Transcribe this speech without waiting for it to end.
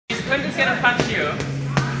Quentin's gonna punch you.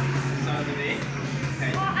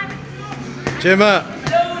 Okay. Gemma,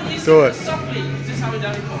 No, do it. Softly. This is how we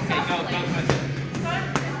done it before. Okay, go, Quentin.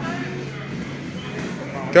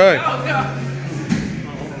 Go. Go, go.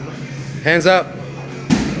 Hands up.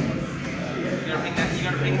 You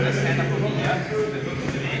gotta bring this hand up over here.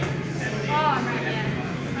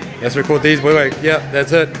 Let's record these. Wait. Yeah,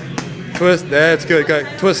 that's it. Twist. That's good. Go.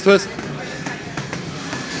 Twist, twist.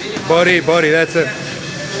 Body, that's it.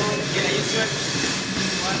 Get used to it.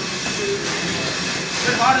 1, 2, 3.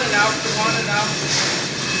 Bit harder now, bit harder now.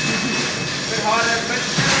 Bit harder, bit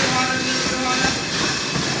harder, bit harder.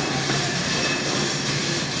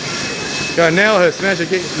 Go, nail her, smash it,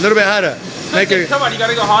 a little bit harder. Make it, come on, you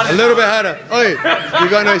gotta go harder. a little bit harder. Oi, you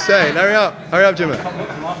got no say. Hurry up, Gemma.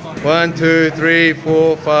 1, 2, 3,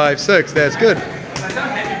 4, 5, 6. That's good.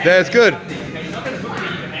 That's good.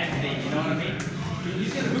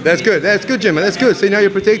 That's good. That's good, Gemma. That's good. See, now you're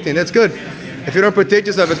protecting. That's good. If you don't protect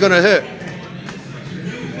yourself, it's gonna hurt.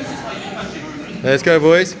 Let's go,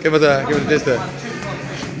 boys. Give it a tester.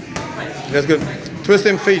 That's good. Twist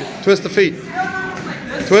them feet. Twist the feet.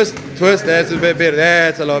 Twist. That's a bit better.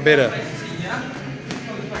 That's a lot better.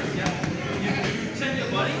 Turn your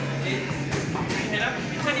body. Head up.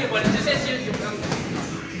 Turn your body. Just as you.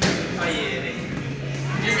 Oh yeah.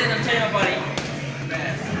 Just as I'm turning your body.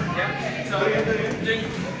 Yeah. So doing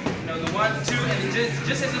the 1, 2, and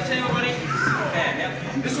just as you turn your body. Yeah.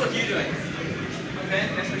 This is what you're doing. Okay.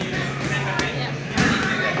 That's what you're doing. Okay. You don't need to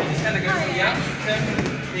do that. You just kind of go from here. Turn.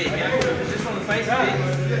 There. Yeah. Just from the face.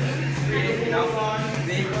 There. You know.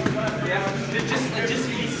 There. Yeah. It just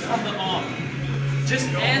releases from the arm. Just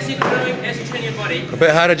as you turn your body. A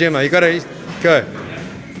bit harder, Gemma. You gotta go. A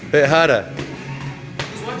bit harder.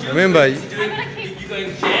 Remember. You're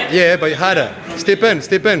going jab. Yeah, but harder. Step in.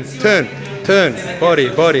 Turn. Body.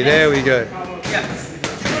 There we go. Yeah.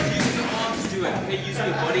 You're not using your arms to do it. You're using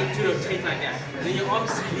your body to rotate like that. Then your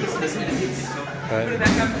arms release this and it hits it. So Right. put it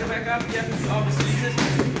back up. Yeah. Your arms releases.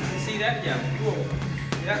 See that? Yeah. Cool.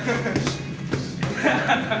 Yeah.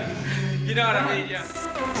 You know what I mean? Yeah.